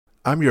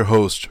I'm your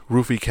host,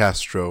 Rufy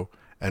Castro,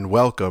 and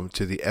welcome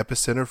to the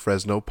Epicenter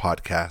Fresno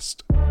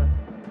podcast.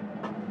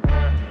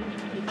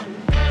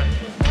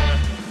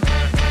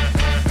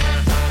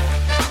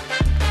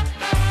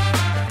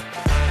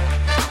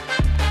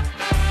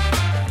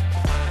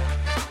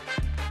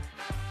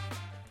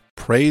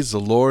 Praise the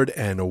Lord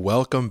and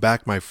welcome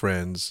back, my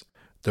friends.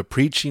 The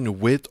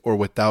Preaching With or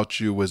Without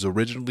You was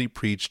originally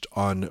preached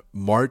on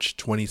March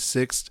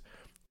 26th,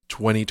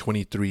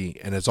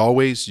 2023. And as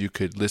always, you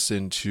could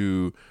listen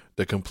to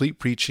the complete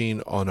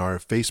preaching on our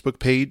Facebook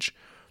page,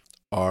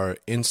 our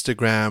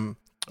Instagram,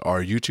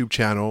 our YouTube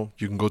channel.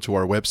 You can go to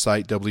our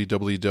website,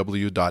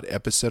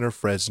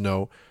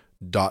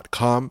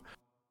 www.epicenterfresno.com.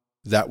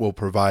 That will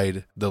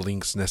provide the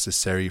links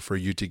necessary for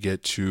you to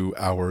get to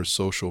our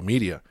social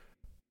media.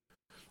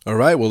 All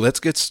right, well, let's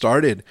get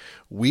started.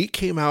 We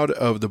came out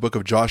of the book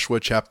of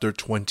Joshua chapter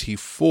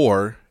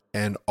 24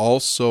 and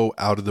also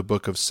out of the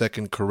book of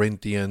 2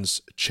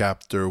 Corinthians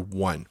chapter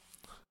 1.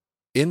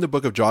 In the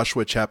book of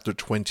Joshua chapter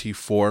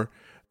 24,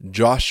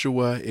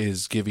 Joshua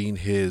is giving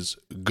his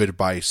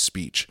goodbye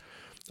speech.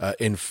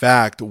 In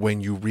fact,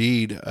 when you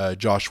read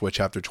Joshua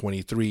chapter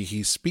 23,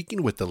 he's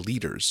speaking with the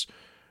leaders.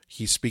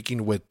 He's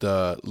speaking with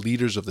the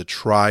leaders of the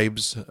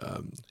tribes.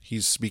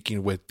 He's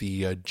speaking with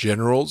the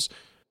generals.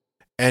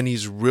 And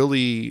he's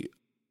really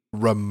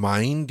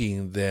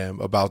reminding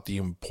them about the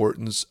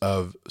importance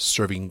of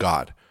serving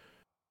God.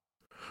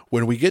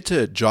 When we get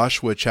to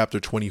Joshua chapter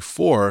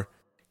 24,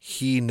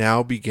 he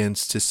now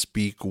begins to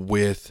speak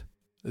with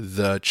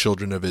the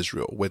children of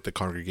Israel, with the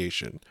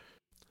congregation.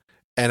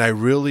 And I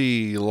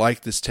really like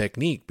this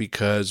technique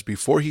because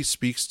before he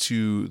speaks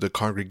to the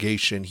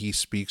congregation, he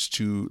speaks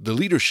to the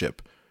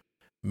leadership,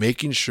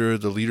 making sure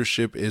the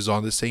leadership is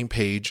on the same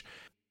page,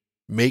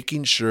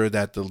 making sure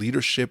that the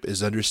leadership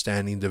is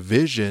understanding the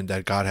vision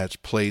that God has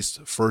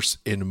placed first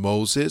in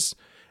Moses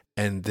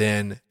and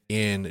then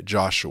in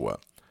Joshua.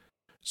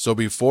 So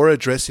before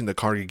addressing the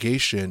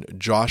congregation,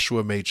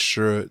 Joshua made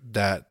sure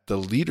that the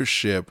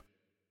leadership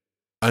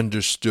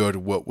understood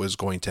what was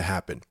going to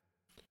happen.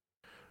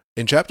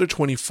 In chapter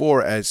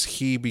 24, as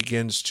he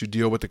begins to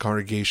deal with the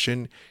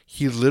congregation,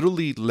 he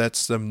literally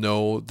lets them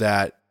know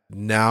that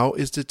now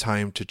is the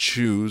time to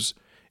choose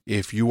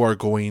if you are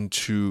going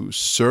to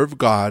serve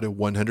God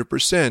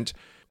 100%,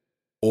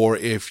 or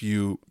if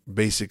you're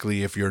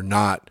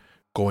not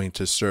going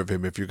to serve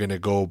him, if you're going to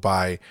go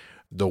by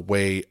the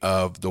way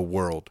of the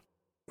world.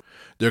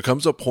 There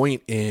comes a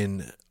point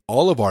in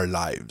all of our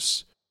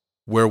lives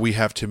where we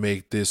have to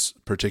make this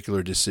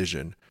particular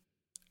decision.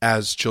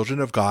 As children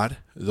of God,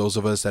 those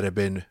of us that have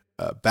been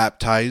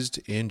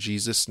baptized in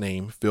Jesus'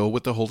 name, filled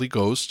with the Holy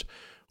Ghost,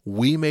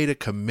 we made a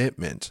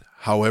commitment,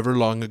 however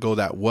long ago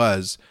that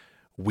was.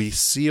 We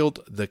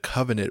sealed the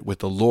covenant with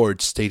the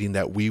Lord stating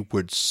that we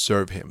would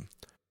serve him.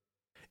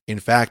 In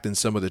fact, in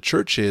some of the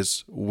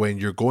churches, when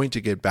you're going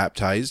to get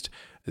baptized,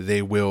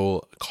 they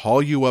will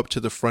call you up to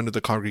the front of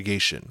the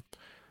congregation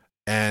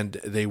and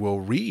they will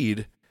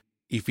read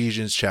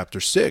Ephesians chapter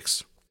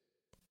 6.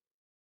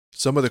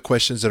 Some of the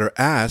questions that are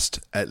asked,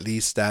 at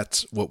least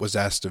that's what was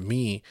asked of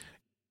me,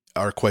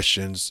 are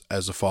questions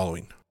as the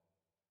following.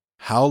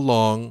 How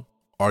long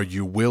are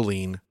you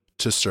willing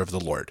to serve the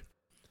Lord?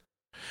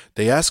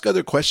 They ask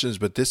other questions,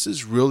 but this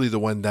is really the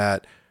one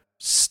that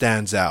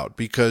stands out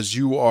because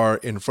you are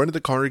in front of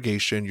the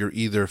congregation. You're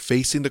either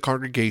facing the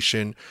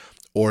congregation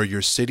or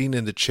you're sitting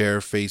in the chair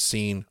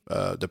facing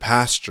the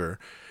pastor.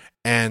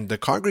 And the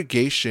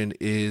congregation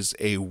is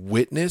a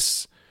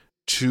witness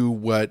to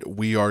what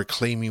we are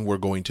claiming we're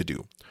going to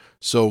do.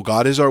 So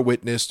God is our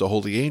witness, the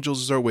holy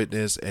angels is our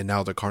witness, and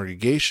now the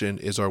congregation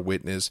is our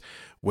witness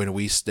when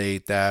we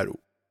state that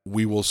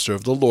we will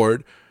serve the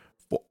Lord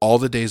for all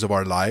the days of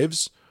our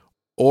lives,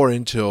 or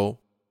until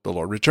the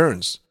Lord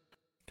returns.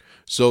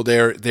 So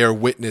they're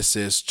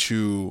witnesses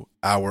to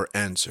our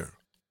answer.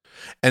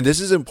 And this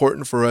is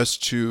important for us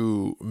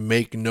to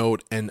make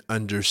note and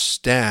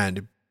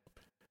understand,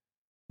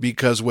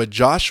 because what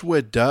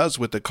Joshua does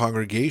with the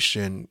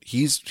congregation,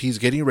 he's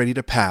getting ready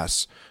to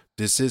pass.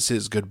 This is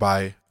his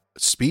goodbye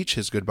speech,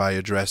 his goodbye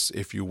address,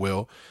 if you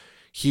will.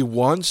 He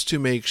wants to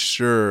make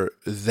sure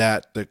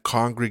that the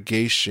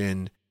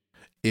congregation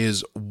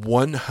is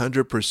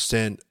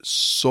 100%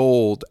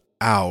 sold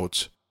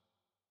out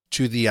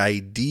to the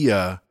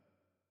idea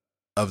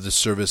of the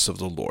service of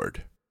the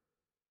Lord.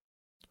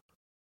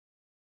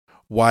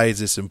 Why is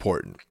this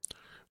important?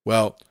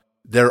 Well,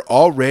 they're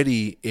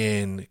already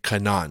in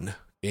Canaan,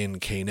 in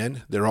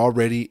Canaan. They're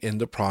already in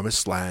the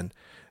promised land.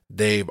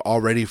 They've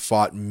already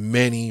fought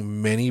many,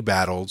 many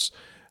battles.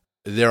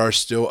 There are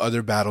still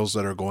other battles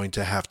that are going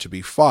to have to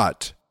be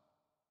fought.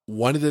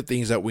 One of the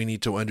things that we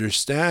need to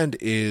understand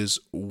is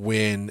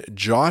when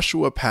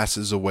Joshua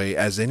passes away,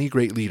 as any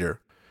great leader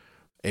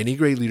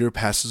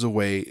passes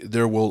away,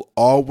 there will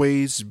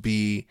always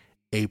be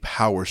a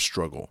power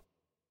struggle.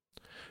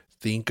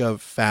 Think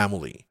of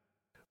family.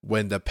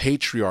 When the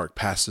patriarch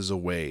passes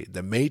away,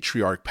 the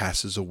matriarch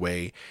passes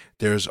away,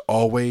 there's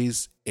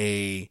always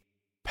a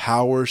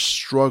power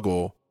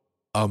struggle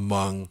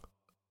among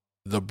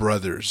the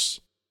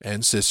brothers,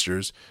 and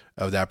sisters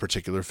of that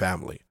particular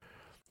family.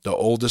 The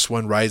oldest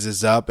one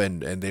rises up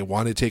and they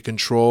want to take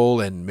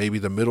control, and maybe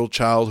the middle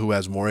child who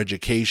has more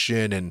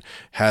education and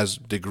has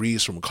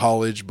degrees from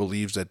college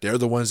believes that they're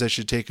the ones that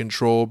should take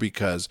control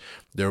because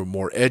they're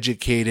more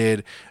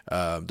educated.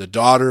 The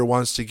daughter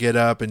wants to get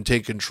up and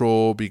take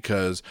control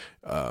because,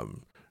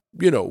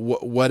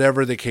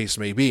 whatever the case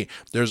may be,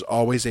 there's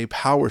always a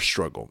power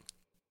struggle.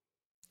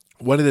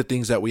 One of the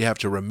things that we have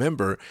to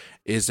remember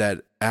is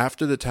that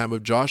after the time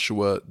of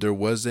Joshua, there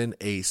wasn't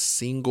a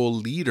single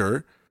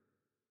leader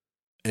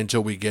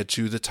until we get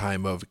to the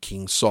time of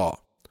King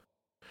Saul.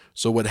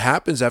 So what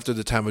happens after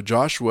the time of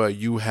Joshua,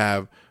 you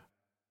have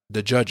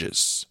the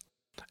judges.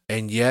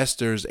 And yes,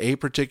 there's a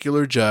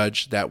particular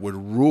judge that would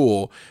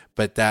rule,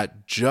 but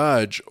that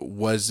judge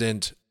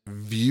wasn't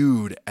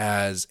viewed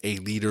as a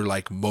leader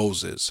like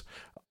Moses,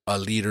 a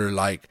leader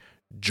like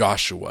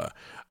Joshua.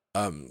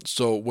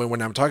 So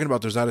when I'm talking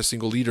about there's not a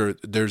single leader,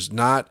 there's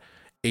not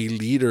a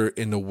leader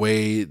in the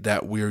way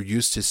that we're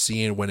used to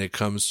seeing when it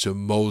comes to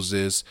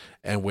Moses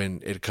and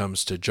when it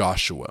comes to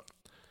Joshua.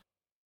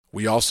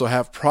 We also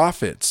have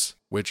prophets,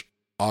 which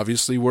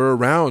obviously were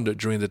around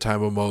during the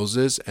time of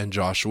Moses and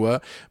Joshua,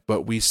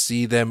 but we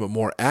see them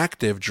more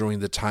active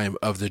during the time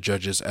of the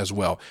judges as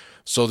well.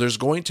 So there's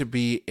going to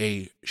be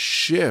a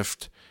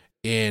shift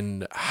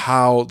in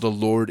how the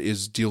Lord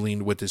is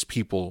dealing with his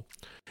people.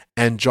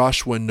 And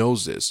Joshua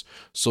knows this.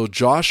 So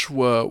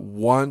Joshua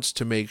wants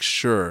to make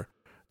sure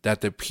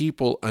that the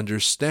people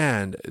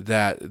understand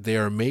that they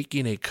are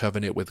making a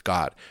covenant with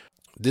God.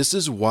 This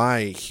is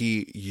why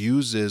he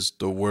uses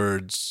the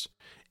words,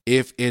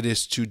 if it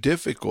is too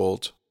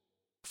difficult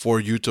for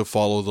you to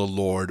follow the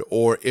Lord,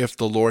 or if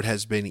the Lord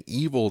has been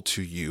evil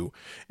to you.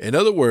 In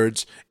other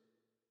words,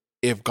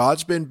 if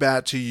God's been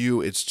bad to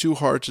you, it's too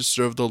hard to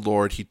serve the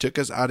Lord. He took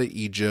us out of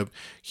Egypt.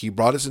 He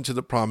brought us into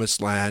the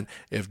promised land.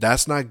 If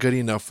that's not good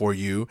enough for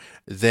you,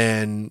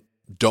 then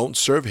don't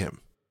serve him.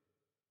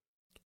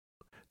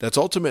 That's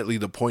ultimately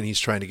the point he's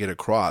trying to get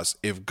across.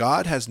 If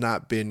God has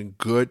not been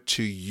good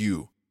to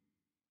you,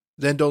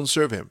 then don't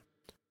serve him.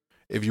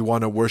 If you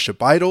want to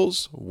worship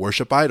idols,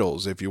 worship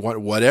idols. If you want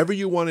whatever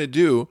you want to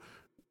do,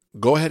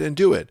 go ahead and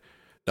do it.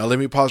 Now, let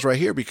me pause right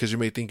here because you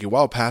may think,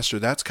 wow, Pastor,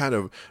 that's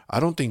I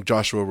don't think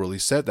Joshua really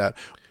said that.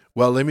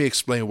 Well, let me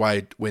explain why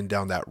it went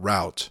down that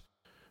route.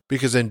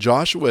 Because then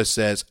Joshua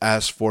says,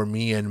 as for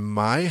me and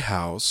my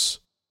house,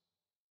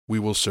 we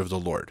will serve the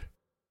Lord.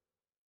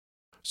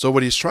 So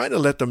what he's trying to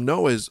let them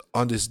know is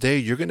on this day,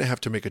 you're going to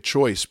have to make a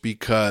choice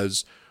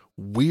because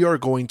we are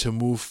going to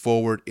move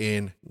forward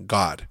in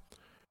God.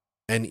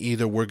 And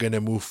either we're going to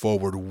move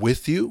forward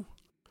with you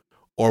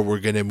or we're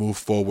going to move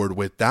forward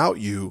without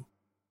you,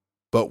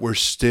 but we're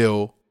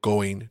still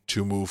going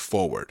to move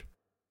forward.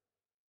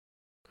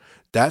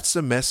 That's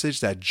the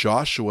message that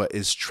Joshua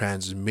is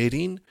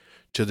transmitting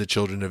to the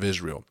children of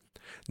Israel.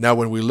 Now,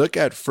 when we look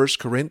at 1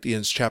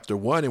 Corinthians chapter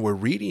 1 and we're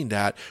reading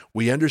that,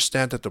 we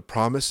understand that the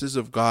promises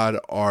of God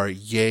are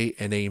yea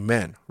and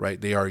amen, right?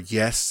 They are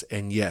yes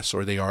and yes,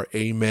 or they are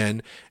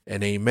amen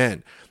and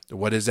amen.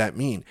 What does that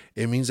mean?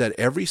 It means that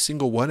every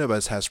single one of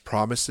us has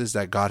promises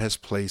that God has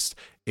placed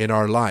in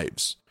our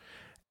lives.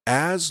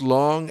 As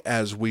long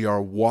as we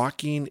are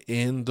walking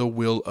in the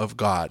will of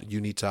God, you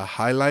need to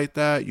highlight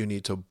that, you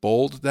need to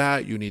bold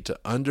that, you need to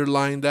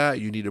underline that,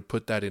 you need to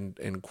put that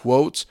in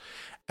quotes.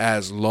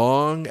 As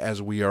long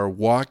as we are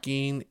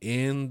walking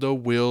in the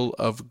will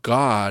of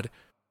God,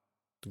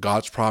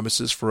 God's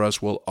promises for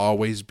us will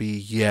always be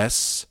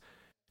yes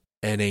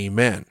and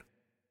amen.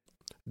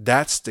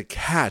 That's the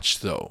catch,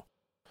 though.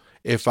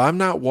 If I'm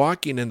not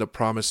walking in the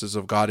promises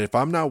of God, if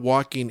I'm not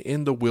walking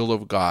in the will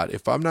of God,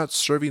 if I'm not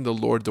serving the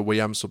Lord the way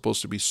I'm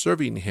supposed to be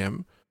serving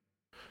him,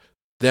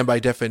 then by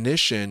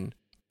definition,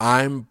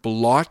 I'm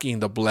blocking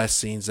the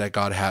blessings that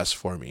God has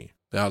for me.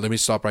 Now, let me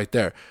stop right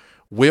there.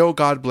 Will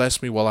God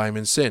bless me while I am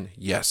in sin?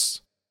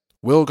 Yes.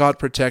 Will God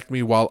protect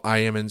me while I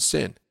am in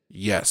sin?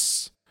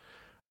 Yes.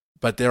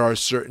 But there are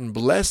certain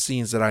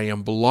blessings that I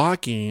am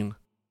blocking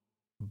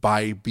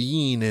by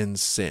being in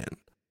sin.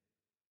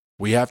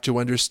 We have to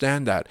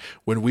understand that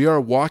when we are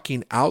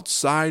walking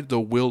outside the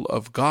will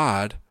of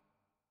God,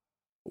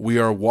 we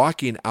are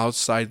walking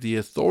outside the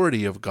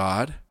authority of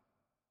God,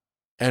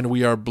 and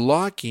we are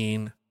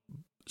blocking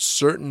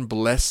certain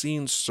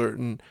blessings,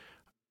 certain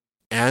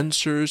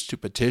answers to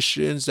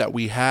petitions that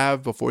we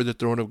have before the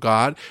throne of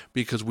God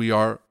because we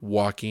are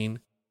walking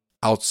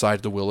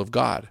outside the will of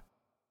God.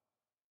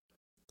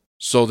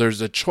 So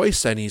there's a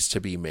choice that needs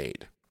to be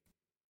made.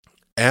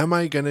 Am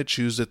I going to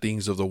choose the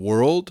things of the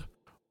world,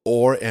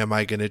 or am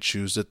I going to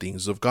choose the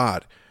things of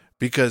God?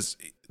 Because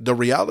the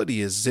reality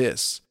is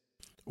this: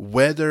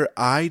 whether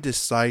I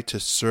decide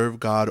to serve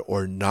God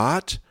or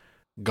not,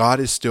 God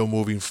is still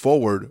moving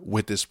forward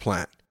with this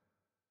plan.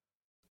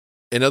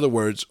 In other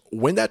words,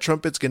 when that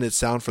trumpet's going to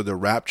sound for the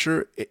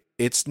rapture,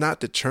 it's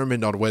not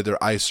determined on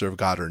whether I serve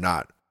God or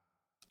not.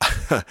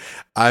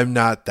 I'm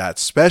not that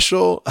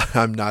special.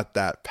 I'm not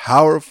that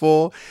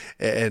powerful.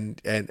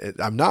 And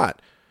I'm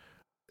not.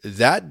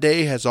 That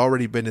day has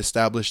already been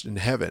established in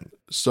heaven.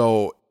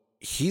 So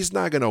he's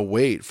not going to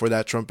wait for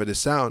that trumpet to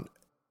sound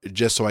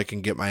just so I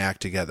can get my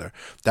act together.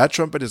 That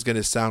trumpet is going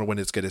to sound when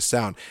it's going to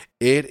sound.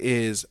 It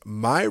is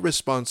my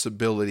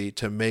responsibility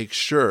to make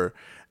sure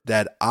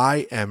that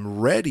I am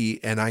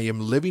ready and I am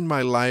living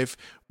my life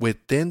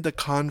within the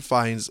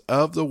confines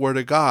of the Word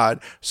of God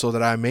so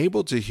that I'm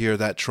able to hear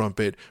that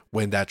trumpet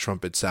when that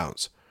trumpet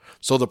sounds.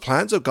 So the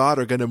plans of God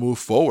are going to move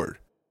forward.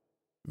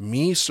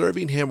 Me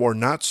serving him or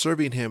not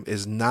serving him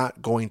is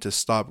not going to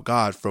stop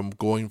God from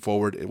going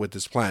forward with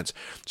his plans.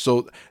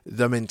 So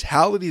the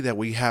mentality that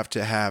we have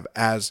to have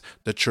as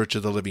the Church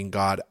of the Living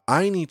God,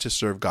 I need to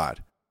serve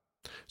God.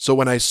 So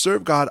when I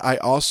serve God, I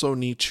also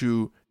need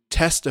to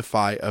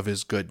testify of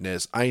his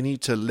goodness. I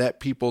need to let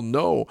people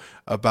know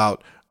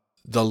about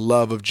the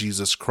love of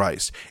Jesus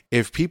Christ.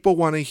 If people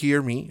want to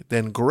hear me,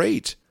 then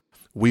great.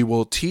 We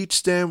will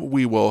teach them,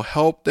 we will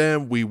help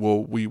them, we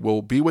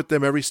will be with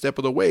them every step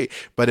of the way.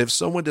 But if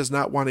someone does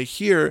not want to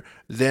hear,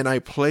 then I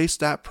place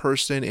that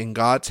person in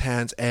God's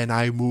hands and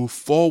I move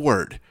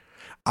forward.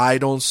 I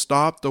don't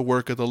stop the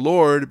work of the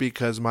Lord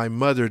because my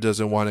mother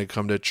doesn't want to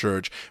come to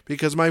church,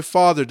 because my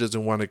father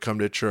doesn't want to come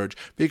to church,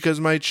 because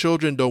my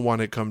children don't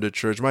want to come to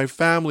church, my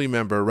family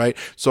member, right?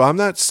 So I'm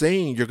not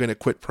saying you're going to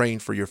quit praying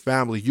for your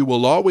family. You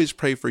will always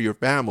pray for your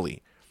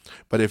family.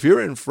 But if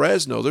you're in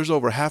Fresno, there's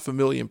over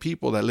 500,000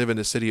 people that live in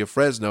the city of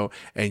Fresno,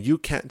 and you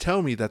can't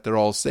tell me that they're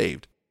all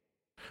saved.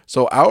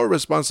 So our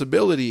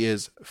responsibility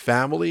is,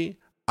 family,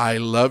 I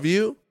love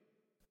you,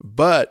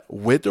 but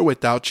with or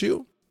without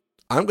you,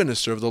 I'm going to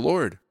serve the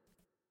Lord.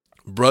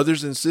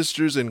 Brothers and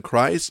sisters in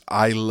Christ,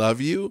 I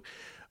love you,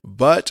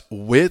 but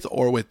with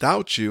or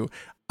without you,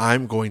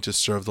 I'm going to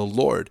serve the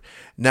Lord.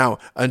 Now,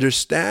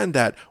 understand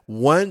that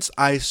once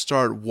I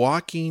start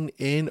walking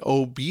in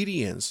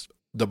obedience,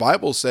 the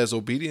Bible says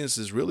obedience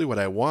is really what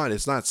I want.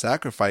 It's not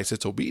sacrifice,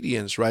 it's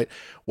obedience, right?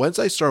 Once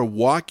I start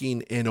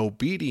walking in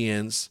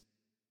obedience,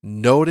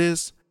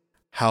 notice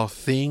how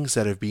things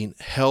that have been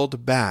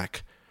held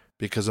back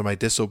because of my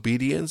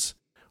disobedience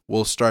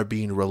will start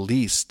being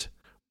released.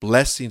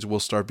 Blessings will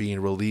start being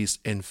released.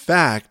 In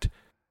fact,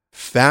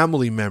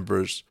 family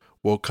members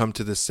will come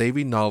to the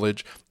saving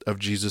knowledge of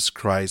Jesus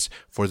Christ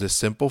for the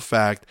simple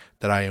fact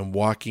that I am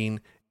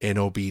walking in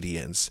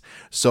obedience.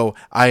 So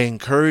I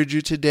encourage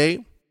you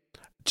today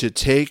to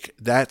take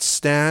that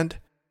stand,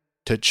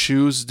 to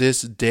choose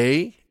this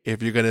day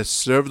if you're going to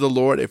serve the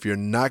Lord, if you're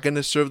not going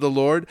to serve the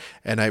Lord.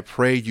 And I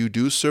pray you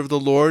do serve the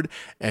Lord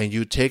and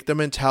you take the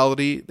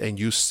mentality and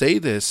you say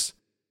this,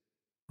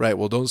 right?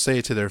 Well, don't say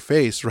it to their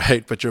face,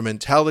 right? But your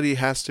mentality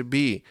has to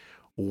be,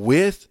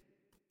 with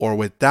or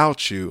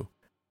without you,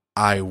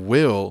 I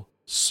will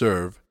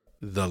serve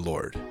the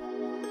Lord.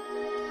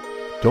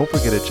 Don't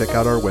forget to check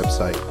out our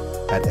website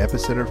at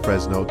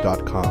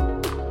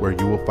epicenterfresno.com, where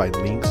you will find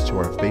links to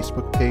our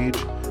Facebook page,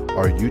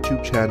 our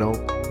YouTube channel,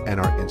 and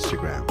our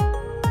Instagram.